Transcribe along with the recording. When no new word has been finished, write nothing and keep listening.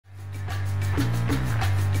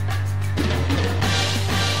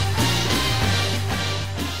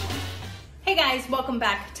welcome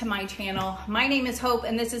back to my channel. My name is Hope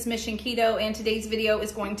and this is Mission Keto, and today's video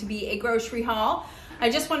is going to be a grocery haul. I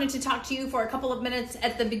just wanted to talk to you for a couple of minutes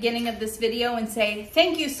at the beginning of this video and say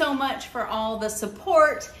thank you so much for all the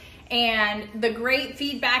support and the great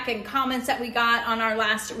feedback and comments that we got on our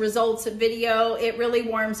last results video. It really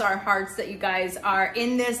warms our hearts that you guys are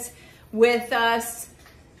in this with us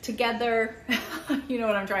together. You know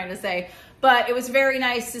what I'm trying to say. But it was very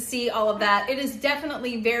nice to see all of that. It is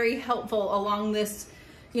definitely very helpful along this,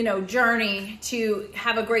 journey to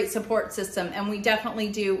have a great support system. And we definitely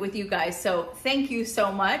do with you guys. So thank you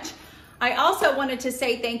so much. I also wanted to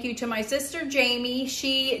say thank you to my sister, Jamie.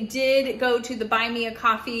 She did go to the Buy Me a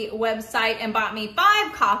Coffee website and bought me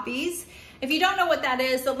 5 coffees. If you don't know what that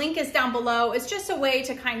is, the link is down below. It's just a way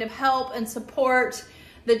to kind of help and support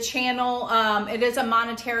the channel. It is a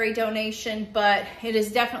monetary donation, but it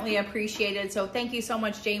is definitely appreciated. So thank you so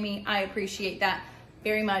much, Jamie. I appreciate that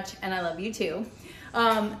very much, and I love you too.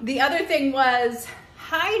 The other thing was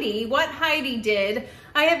Heidi. What Heidi did,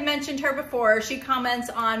 I have mentioned her before. She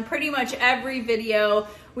comments on pretty much every video.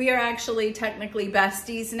 We are actually technically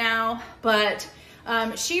besties now, but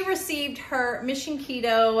she received her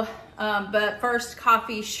MissionKeto but First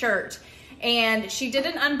Coffee shirt. And she did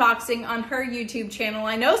an unboxing on her YouTube channel.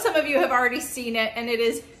 I know some of you have already seen it, and it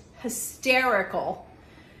is hysterical.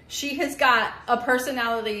 She has got a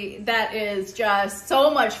personality that is just so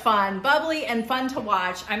much fun, bubbly and fun to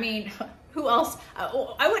watch. I mean, who else?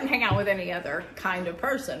 I wouldn't hang out with any other kind of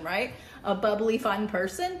person, right? A bubbly, fun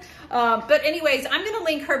person. But anyways, I'm gonna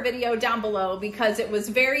link her video down below because it was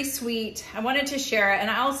very sweet. I wanted to share it, and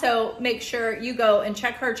I also make sure you go and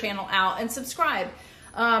check her channel out and subscribe.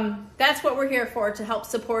 That's what we're here for, to help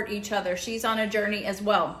support each other. She's on a journey as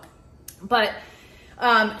well. But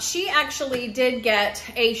she actually did get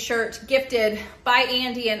a shirt gifted by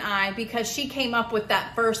Andy and I because she came up with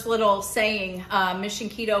that first little saying,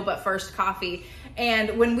 MissionKeto but First Coffee.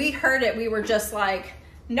 And when we heard it, we were just like,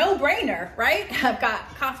 no brainer, right? I've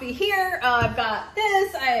got coffee here, I've got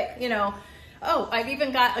this, oh, I've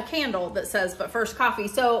even got a candle that says but First Coffee.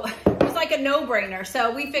 So it was like a no-brainer.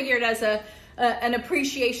 So we figured as an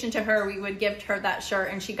appreciation to her, we would gift her that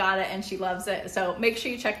shirt, and she got it and she loves it. So make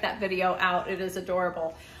sure you check that video out. It is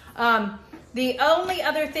adorable. The only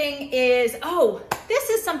other thing is, this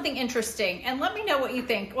is something interesting, and let me know what you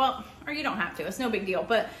think. Well, or you don't have to, it's no big deal,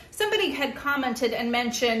 but somebody had commented and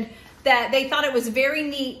mentioned that they thought it was very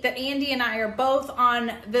neat that Andy and I are both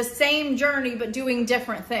on the same journey but doing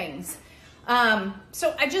different things.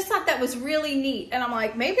 So I just thought that was really neat, and I'm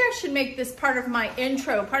like, maybe I should make this part of my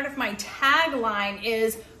intro. Part of my tagline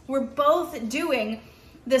is we're both doing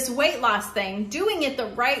this weight loss thing, doing it the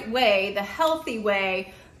right way, the healthy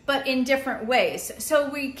way, but in different ways. So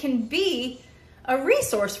we can be a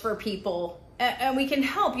resource for people, and we can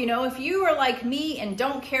help. If you are like me and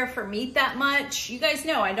don't care for meat that much, you guys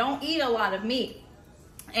know I don't eat a lot of meat,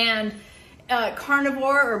 and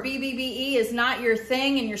carnivore or BBBE is not your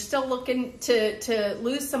thing, and you're still looking to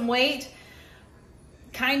lose some weight,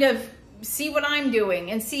 kind of see what I'm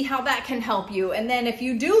doing and see how that can help you. And then if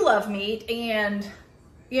you do love meat and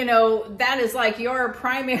that is like your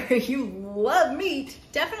primary, you love meat,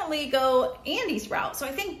 definitely go Andy's route. So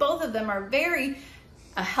I think both of them are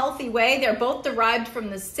a healthy way. They're both derived from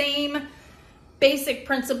the same basic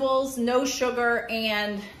principles: no sugar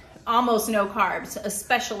and almost no carbs,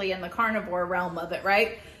 especially in the carnivore realm of it,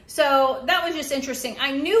 right? So that was just interesting.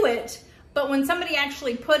 I knew it, but when somebody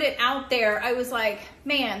actually put it out there, I was like,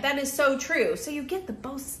 man, that is so true. So you get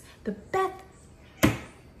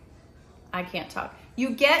I can't talk.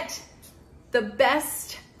 You get the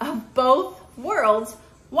best of both worlds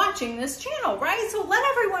watching this channel, right? So let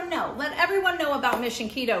everyone know about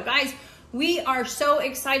MissionKeto. Guys, we are so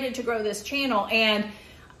excited to grow this channel, and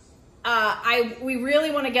we really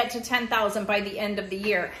want to get to 10,000 by the end of the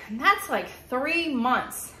year. And that's like 3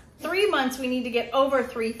 months. 3 months we need to get over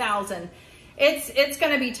 3,000. It's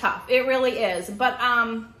going to be tough. It really is. But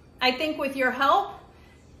I think with your help,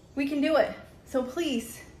 we can do it. So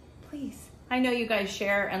please, I know you guys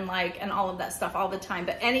share and like and all of that stuff all the time,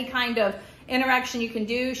 but any kind of interaction you can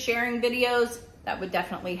do, sharing videos, that would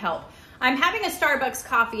definitely help. I'm having a Starbucks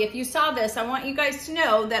coffee. If you saw this, I want you guys to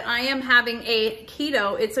know that I am having a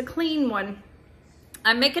keto. It's a clean one.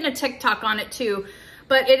 I'm making a TikTok on it too,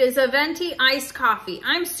 but it is a venti iced coffee.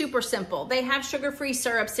 I'm super simple. They have sugar-free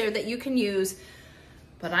syrups there that you can use,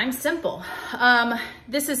 but I'm simple.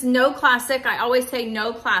 This is no classic. I always say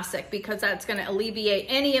no classic because that's gonna alleviate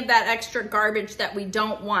any of that extra garbage that we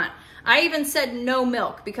don't want. I even said no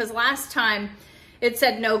milk because last time it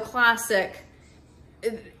said no classic.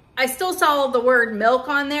 I still saw the word milk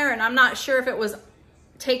on there, and I'm not sure if it was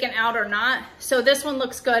taken out or not. So this one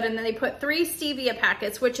looks good. And then they put 3 stevia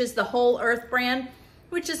packets, which is the Whole Earth brand,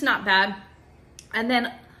 which is not bad. And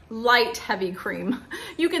then light heavy cream.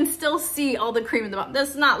 You can still see all the cream in the bottom. This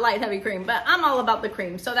is not light heavy cream, but I'm all about the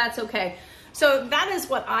cream, so that's okay. So that is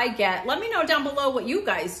what I get. Let me know down below what you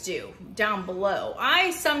guys do down below.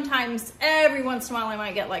 I sometimes, every once in a while, I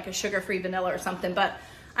might get like a sugar-free vanilla or something, but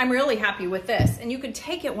I'm really happy with this. And you could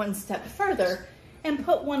take it one step further and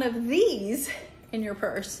put one of these in your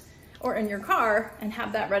purse or in your car and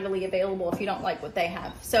have that readily available if you don't like what they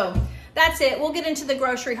have. So that's it. We'll get into the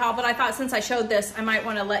grocery haul, but I thought since I showed this, I might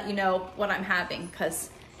want to let you know what I'm having because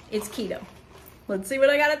it's keto. Let's see what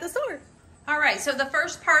I got at the store. All right, so the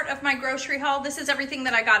first part of my grocery haul, this is everything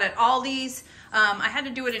that I got at Aldi's. I had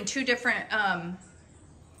to do it in two different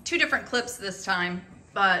clips this time,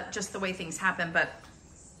 but just the way things happen. But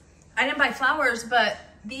I didn't buy flowers, but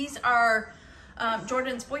these are,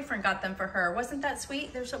 Jordan's boyfriend got them for her. Wasn't that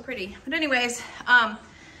sweet? They're so pretty. But anyways,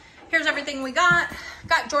 here's everything we got.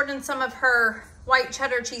 Got Jordan some of her white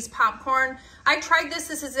cheddar cheese popcorn. I tried this.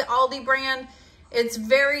 This is the Aldi brand. It's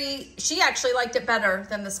she actually liked it better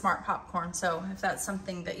than the Smart popcorn. So if that's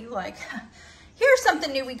something that you like. Here's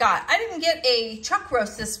something new we got. I didn't get a chuck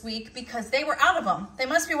roast this week because they were out of them. They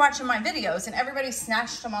must be watching my videos and everybody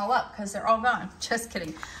snatched them all up because they're all gone. Just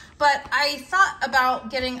kidding. But I thought about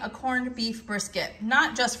getting a corned beef brisket,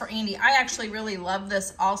 not just for Andy. I actually really love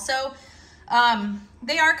this also.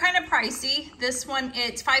 They are kind of pricey. This one,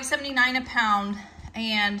 it's $5.79 a pound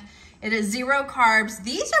and it is 0 carbs.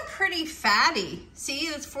 These are pretty fatty. See,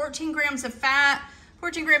 it's 14 grams of fat,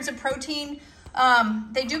 14 grams of protein.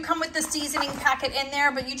 They do come with the seasoning packet in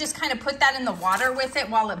there, but you just kind of put that in the water with it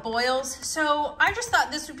while it boils. So I just thought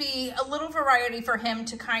this would be a little variety for him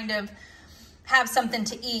to kind of have something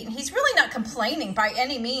to eat. And he's really not complaining by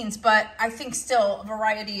any means, but I think still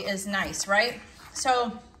variety is nice, right?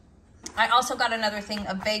 So I also got another thing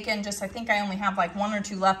of bacon. I think I only have like 1 or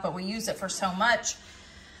 2 left, but we use it for so much.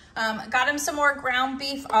 Got him some more ground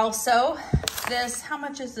beef also. This, how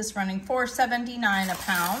much is this running? $4.79 a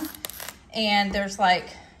pound. And there's like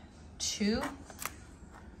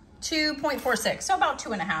 2.46, so about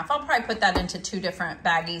 2.5. I'll probably put that into 2 different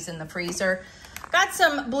baggies in the freezer. Got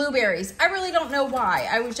some blueberries. I really don't know why.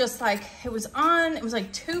 I was just like, it was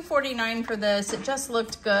like $2.49 for this. It just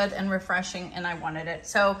looked good and refreshing and I wanted it.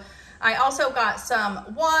 So I also got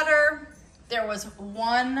some water. There was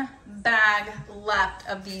 1 bag left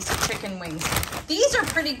of these chicken wings. These are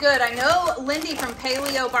pretty good. I know Lindy from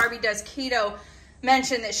Paleo Barbie Does Keto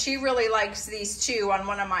mentioned that she really likes these too on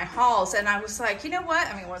one of my hauls. And I was like, you know what?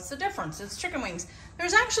 I mean, what's the difference? It's chicken wings.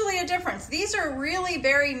 There's actually a difference. These are really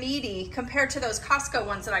very meaty compared to those Costco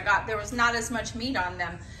ones that I got. There was not as much meat on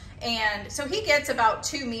them. And so he gets about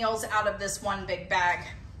 2 meals out of this 1 big bag.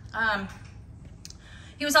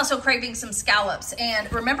 He was also craving some scallops.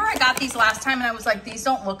 And remember I got these last time and I was like, these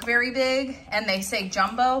don't look very big and they say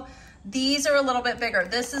jumbo. These are a little bit bigger.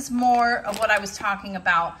 This is more of what I was talking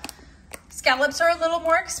about. Scallops are a little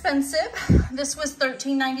more expensive. This was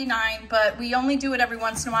 $13.99, but we only do it every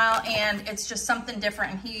once in a while and it's just something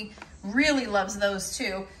different and he really loves those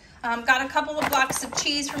too. Got a couple of blocks of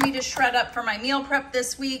cheese for me to shred up for my meal prep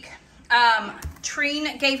this week.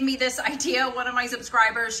 Trine gave me this idea, one of my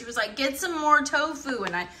subscribers. She was like, get some more tofu,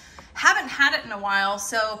 and I haven't had it in a while,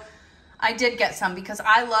 so I did get some because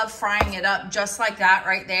I love frying it up just like that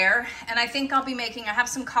right there. And I think I'll be making, I have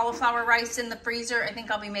some cauliflower rice in the freezer. I think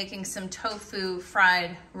I'll be making some tofu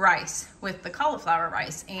fried rice with the cauliflower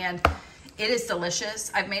rice, and it is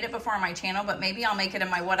delicious. I've made it before on my channel, but maybe I'll make it in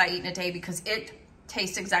my What I Eat in a Day because it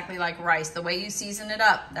tastes exactly like rice. The way you season it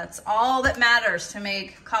up, that's all that matters to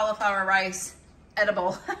make cauliflower rice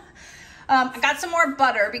edible. I got some more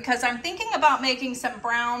butter because I'm thinking about making some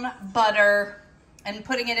brown butter and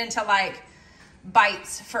putting it into like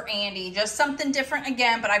bites for Andy. Just something different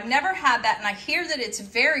again, but I've never had that and I hear that it's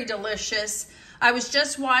very delicious. I was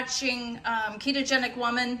just watching Ketogenic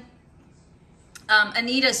Woman,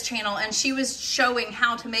 Anita's channel, and she was showing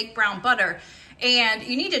how to make brown butter. And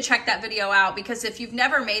you need to check that video out because if you've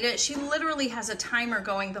never made it, she literally has a timer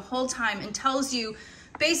going the whole time and tells you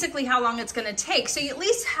basically how long it's gonna take. So you at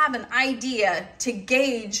least have an idea to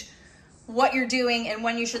gauge what you're doing and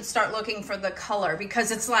when you should start looking for the color,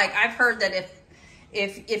 because it's like, I've heard that if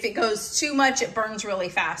it goes too much, it burns really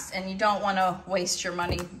fast and you don't wanna waste your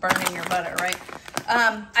money burning your butter, right?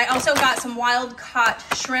 I also got some wild caught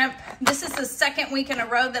shrimp. This is the 2nd week in a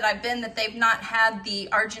row that I've been that they've not had the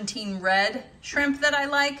Argentine red shrimp that I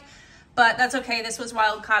like, but that's okay. This was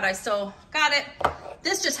wild caught. I still got it.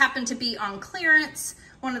 This just happened to be on clearance,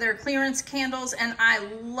 one of their clearance candles, and I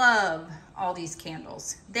love all these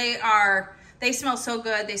candles. They They smell so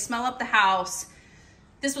good. They smell up the house.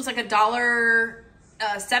 This was like $1.79,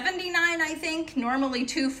 I think. Normally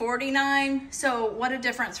 $2.49. So what a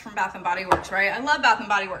difference from Bath & Body Works, right? I love Bath &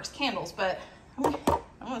 Body Works candles, but I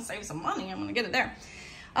want to save some money. I'm going to get it there.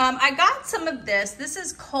 I got some of this. This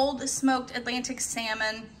is cold smoked Atlantic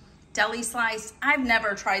salmon deli slice. I've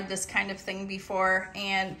never tried this kind of thing before,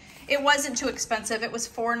 and it wasn't too expensive. It was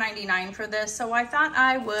 $4.99 for this, so I thought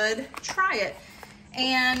I would try it.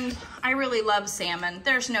 And I really love salmon.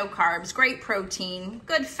 There's no carbs, great protein,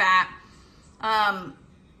 good fat.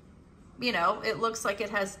 You know, it looks like it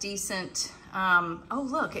has decent, oh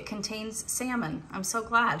look, it contains salmon. I'm so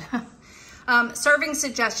glad. Serving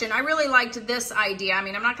suggestion. I really liked this idea. I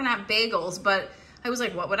mean, I'm not gonna have bagels, but I was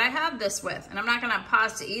like, what would I have this with? And I'm not gonna have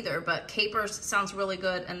pasta either, but capers sounds really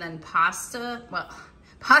good. And then pasta, well,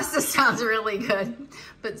 pasta sounds really good,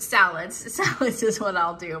 but salads is what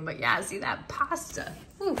I'll do. But yeah, see that pasta.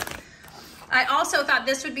 Whew. I also thought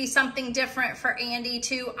this would be something different for Andy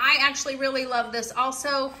too. I actually really love this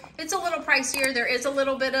also. It's a little pricier. There is a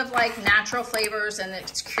little bit of like natural flavors and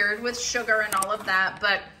it's cured with sugar and all of that,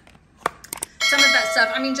 but some of that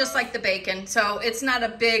stuff, I mean, just like the bacon. So it's not a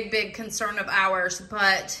big concern of ours,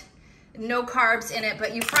 but no carbs in it.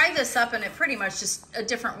 But you fry this up and it pretty much just a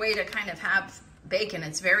different way to kind of have bacon.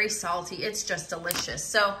 It's very salty. It's just delicious.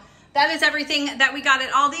 So that is everything that we got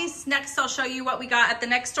at Aldi's. Next, I'll show you what we got at the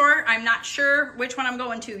next store. I'm not sure which one I'm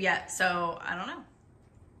going to yet, so I don't know.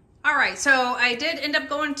 All right, so I did end up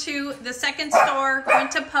going to the second store, going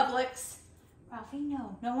to Publix. Ralphie,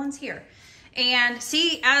 no one's here. And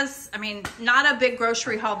see, I mean, not a big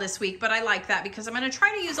grocery haul this week, but I like that because I'm going to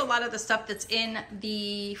try to use a lot of the stuff that's in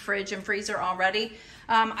the fridge and freezer already.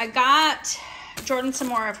 I got Jordan some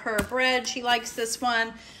more of her bread. She likes this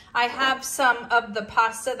one. I have some of the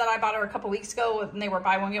pasta that I bought her a couple weeks ago and they were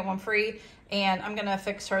buy one, get one free. And I'm going to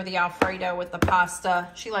fix her the Alfredo with the pasta.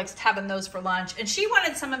 She likes having those for lunch. And she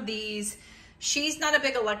wanted some of these. She's not a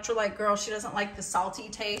big electrolyte girl. She doesn't like the salty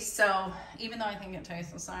taste. So even though I think it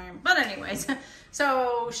tastes the same. But anyways,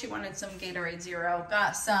 so she wanted some Gatorade Zero.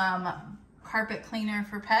 Got some carpet cleaner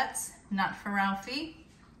for pets, not for Ralphie.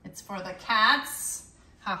 It's for the cats.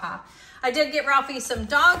 Haha. I did get Ralphie some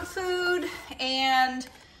dog food and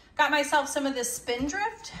got myself some of this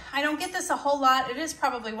Spindrift. I don't get this a whole lot. It is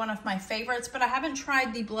probably one of my favorites, but I haven't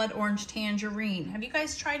tried the blood orange tangerine. Have you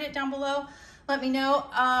guys tried it down below? Let me know.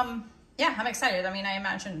 Yeah, I'm excited. I mean, I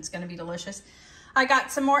imagine it's going to be delicious. I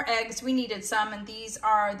got some more eggs. We needed some, and these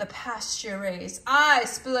are the pasture-raised. I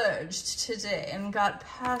splurged today and got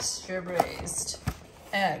pasture-raised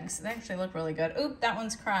eggs. They actually look really good. Oop, that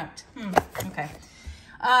one's cracked. Okay.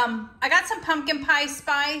 I got some pumpkin pie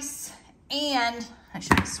spice, and I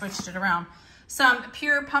should have switched it around. Some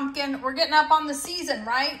pure pumpkin. We're getting up on the season,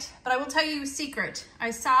 right? But I will tell you a secret.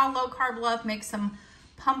 I saw Low Carb Love make some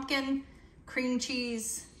pumpkin cream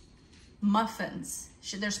cheese muffins.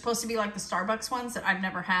 They're supposed to be like the Starbucks ones that I've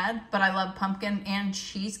never had, but I love pumpkin and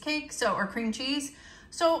cheesecake, or cream cheese.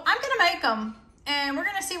 So I'm gonna make them and we're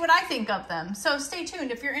gonna see what I think of them. So stay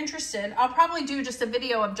tuned if you're interested. I'll probably do just a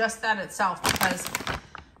video of just that itself because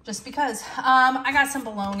I got some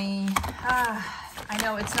bologna. I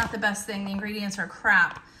know it's not the best thing. The ingredients are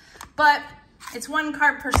crap, but it's 1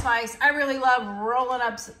 carb per slice. I really love rolling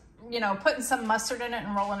up, you know, putting some mustard in it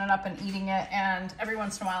and rolling it up and eating it. And every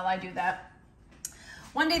once in a while I do that.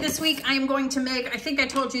 One day this week I am going to make, I think I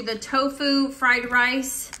told you, the tofu fried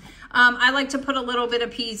rice. I like to put a little bit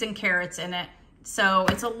of peas and carrots in it. So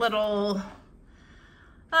it's a little,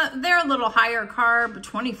 they're a little higher carb,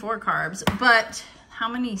 24 carbs, but how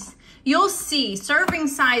many? You'll see serving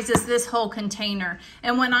size is this whole container.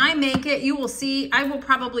 And when I make it, you will see, I will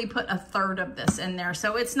probably put 1/3 of this in there.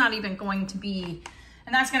 So it's not even going to be,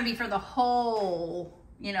 and that's going to be for the whole,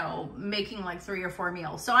 you know, making like 3 or 4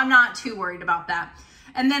 meals. So I'm not too worried about that.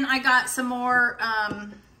 And then I got some more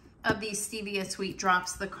of these stevia sweet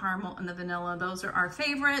drops, the caramel and the vanilla. Those are our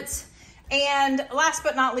favorites. And last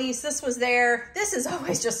but not least, this was there. This is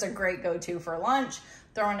always just a great go-to for lunch,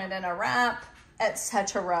 throwing it in a wrap,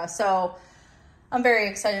 etc. So I'm very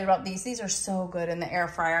excited about these. These are so good in the air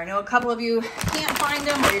fryer. I know a couple of you can't find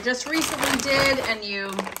them, or you just recently did and you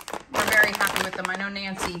were very happy with them. I know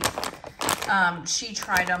Nancy, she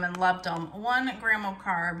tried them and loved them. 1 gram of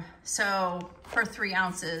carb, so for 3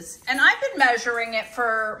 ounces. And I've been measuring it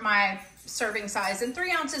for my serving size, and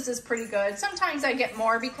 3 ounces is pretty good. Sometimes I get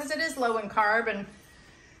more because it is low in carb, and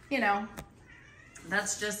you know,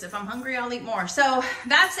 that's just, if I'm hungry, I'll eat more. So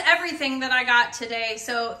that's everything that I got today.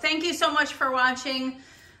 So thank you so much for watching.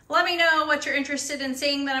 Let me know what you're interested in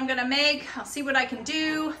seeing that I'm gonna make. I'll see what I can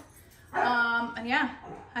do. And yeah,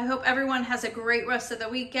 I hope everyone has a great rest of the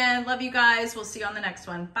weekend. Love you guys. We'll see you on the next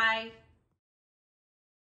one. Bye.